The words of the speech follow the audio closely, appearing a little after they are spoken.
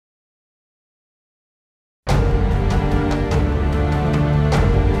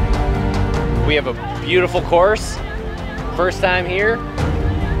We have a beautiful course. First time here.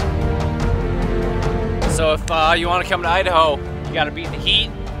 So if you want to come to Idaho, you got to beat the heat,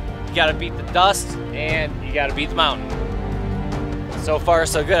 you got to beat the dust, and you got to beat the mountain. So far,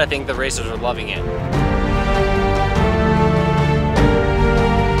 so good. I think the racers are loving it.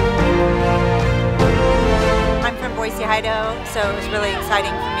 I'm from Boise, Idaho, so it was really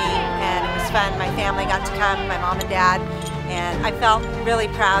exciting for me, and it was fun. My family got to come, my mom and dad, and I felt really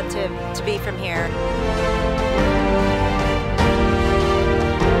proud to be from here.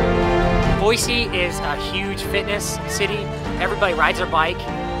 Boise is a huge fitness city. Everybody rides their bike,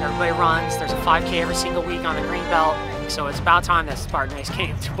 everybody runs. There's a 5K every single week on the green belt, so it's about time that Spartan Race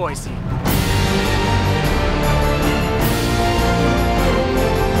came to Boise.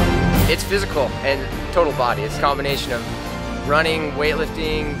 It's physical and total body. It's a combination of running,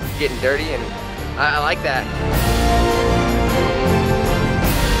 weightlifting, getting dirty, and I like that.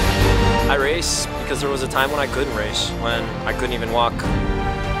 I race because there was a time when I couldn't race, when I couldn't even walk.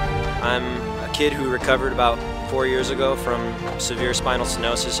 I'm a kid who recovered about 4 years ago from severe spinal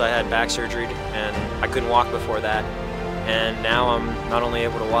stenosis. I had back surgery and I couldn't walk before that. And now I'm not only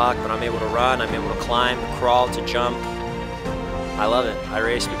able to walk, but I'm able to run, I'm able to climb, to crawl, to jump. I love it. I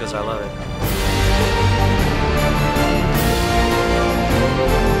race because I love it.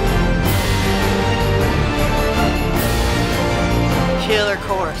 Killer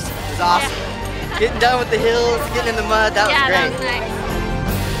course. It was awesome. Yeah. Getting done with the hills, getting in the mud, that was great. Yeah, that was nice.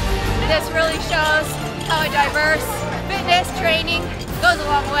 This really shows how a diverse fitness training goes a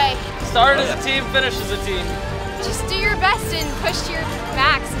long way. Start as a team, finish as a team. Just do your best and push to your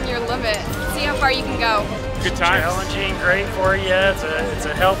max and your limit. See how far you can go. Good times. Challenging, great for you. It's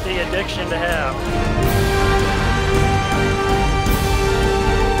a healthy addiction to have.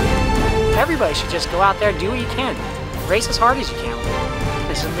 Everybody should just go out there, do what you can. Race as hard as you can.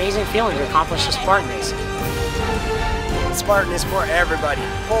 It's an amazing feeling to accomplish a Spartan race. Spartan is for everybody.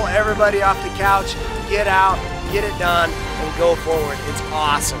 Pull everybody off the couch, get out, get it done, and go forward. It's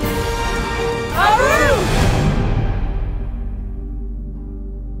awesome. AROO!